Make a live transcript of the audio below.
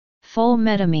Full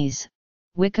medames,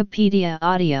 Wikipedia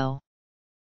audio.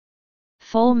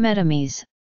 Full medames,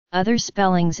 other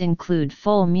spellings include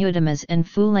full medames and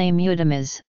foule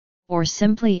medames, or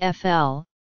simply FL,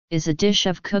 is a dish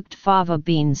of cooked fava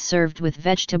beans served with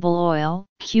vegetable oil,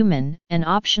 cumin, and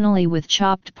optionally with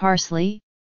chopped parsley,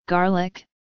 garlic,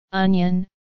 onion,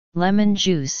 lemon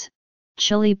juice,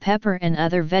 chili pepper and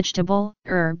other vegetable,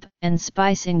 herb, and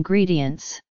spice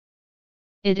ingredients.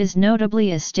 It is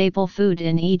notably a staple food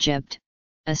in Egypt,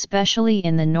 especially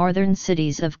in the northern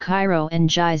cities of Cairo and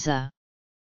Giza.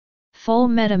 Full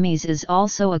medames is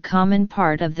also a common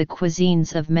part of the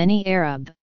cuisines of many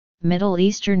Arab, Middle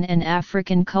Eastern and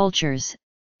African cultures,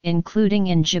 including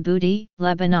in Djibouti,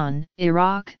 Lebanon,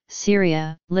 Iraq,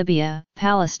 Syria, Libya,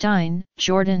 Palestine,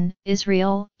 Jordan,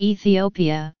 Israel,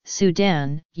 Ethiopia,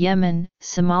 Sudan, Yemen,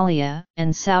 Somalia,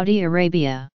 and Saudi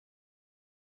Arabia.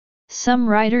 Some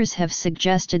writers have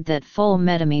suggested that full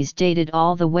medames dated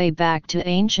all the way back to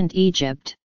ancient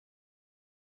Egypt.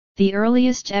 The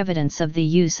earliest evidence of the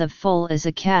use of full is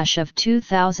a cache of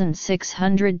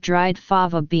 2,600 dried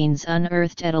fava beans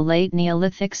unearthed at a late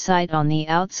Neolithic site on the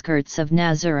outskirts of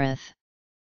Nazareth.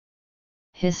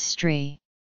 History.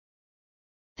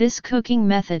 This cooking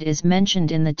method is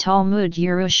mentioned in the Talmud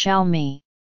Yerushalmi,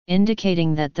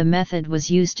 indicating that the method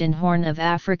was used in Horn of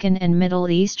African and Middle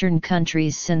Eastern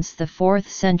countries since the 4th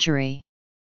century.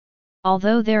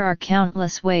 Although there are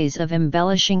countless ways of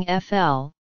embellishing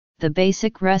FL, the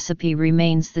basic recipe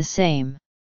remains the same.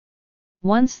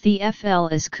 Once the FL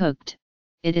is cooked,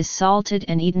 it is salted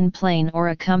and eaten plain or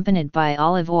accompanied by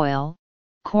olive oil,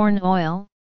 corn oil,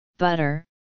 butter,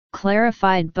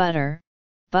 clarified butter,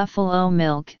 buffalo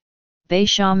milk,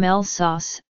 bechamel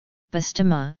sauce,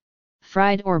 bastama,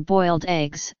 fried or boiled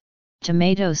eggs,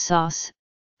 tomato sauce,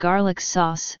 garlic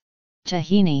sauce,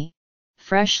 tahini,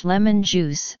 fresh lemon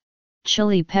juice,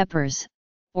 chili peppers,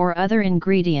 or other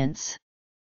ingredients.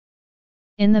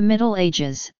 In the Middle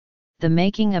Ages, the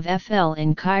making of FL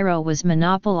in Cairo was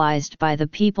monopolized by the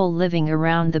people living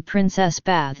around the Princess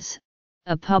Baths,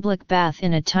 a public bath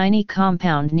in a tiny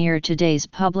compound near today's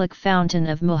public fountain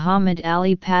of Muhammad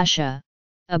Ali Pasha,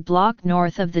 a block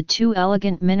north of the two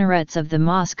elegant minarets of the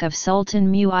Mosque of Sultan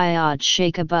Muayyad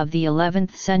Sheikh above the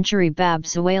 11th century Bab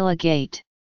Zuwayla Gate.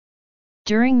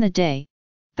 During the day,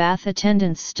 bath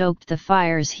attendants stoked the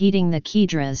fires heating the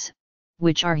kidras,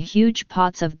 which are huge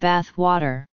pots of bath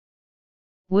water.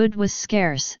 Wood was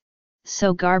scarce,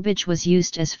 so garbage was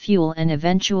used as fuel and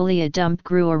eventually a dump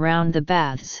grew around the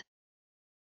baths.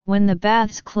 When the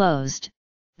baths closed,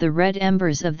 the red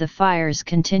embers of the fires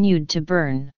continued to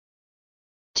burn.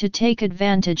 To take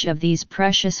advantage of these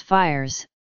precious fires,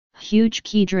 huge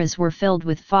kidras were filled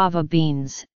with fava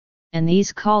beans, and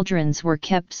these cauldrons were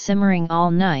kept simmering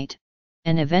all night,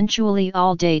 and eventually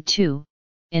all day too,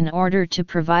 in order to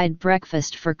provide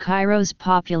breakfast for Cairo's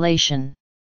population.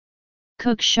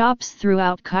 Cook shops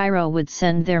throughout Cairo would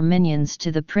send their minions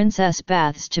to the Princess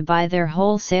Baths to buy their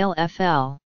wholesale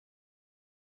FL.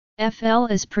 FL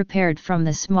is prepared from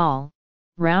the small,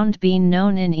 round bean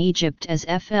known in Egypt as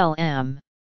FLM.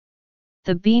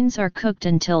 The beans are cooked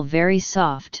until very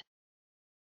soft.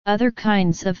 Other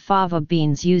kinds of fava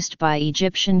beans used by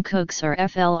Egyptian cooks are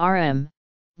FLRM,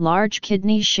 large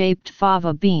kidney-shaped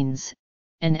fava beans,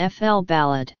 and FL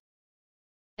ballad.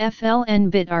 FL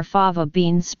nbit are fava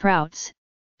bean sprouts,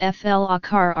 FL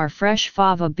akar are fresh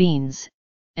fava beans,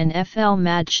 and FL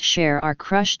madshare are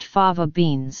crushed fava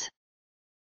beans.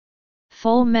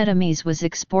 Full medames was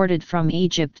exported from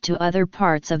Egypt to other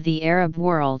parts of the Arab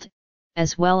world,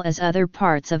 as well as other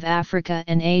parts of Africa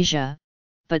and Asia,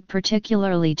 but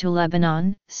particularly to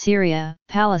Lebanon, Syria,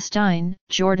 Palestine,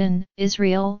 Jordan,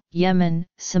 Israel, Yemen,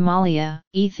 Somalia,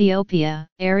 Ethiopia,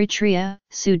 Eritrea,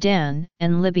 Sudan,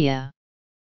 and Libya.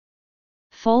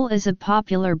 Full is a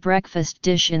popular breakfast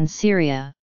dish in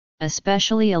Syria,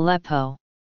 especially Aleppo.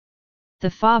 The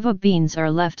fava beans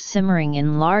are left simmering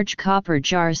in large copper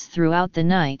jars throughout the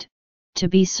night, to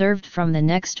be served from the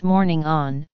next morning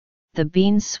on. The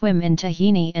beans swim in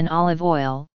tahini and olive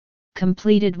oil,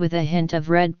 completed with a hint of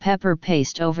red pepper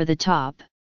paste over the top.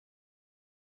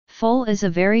 Full is a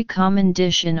very common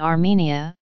dish in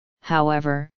Armenia,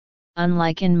 however,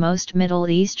 unlike in most Middle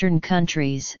Eastern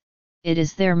countries, it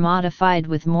is there modified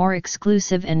with more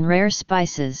exclusive and rare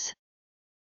spices.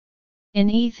 In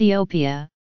Ethiopia,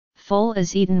 full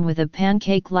is eaten with a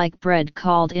pancake-like bread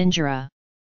called injera.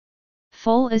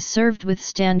 Full is served with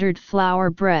standard flour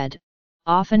bread,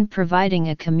 often providing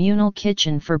a communal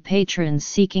kitchen for patrons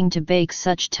seeking to bake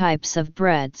such types of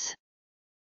breads.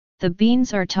 The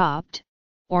beans are topped,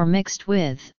 or mixed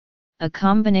with, a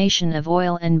combination of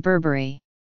oil and Berberi.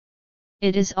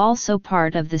 It is also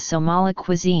part of the Somali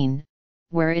cuisine,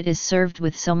 where it is served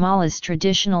with Somali's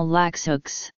traditional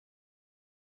laksooks.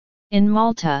 In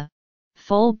Malta,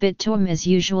 full bitum is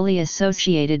usually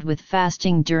associated with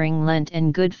fasting during Lent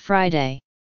and Good Friday.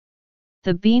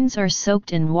 The beans are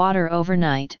soaked in water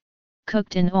overnight,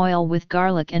 cooked in oil with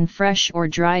garlic and fresh or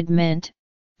dried mint,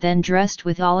 then dressed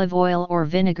with olive oil or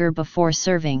vinegar before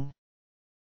serving.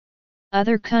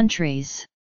 Other countries.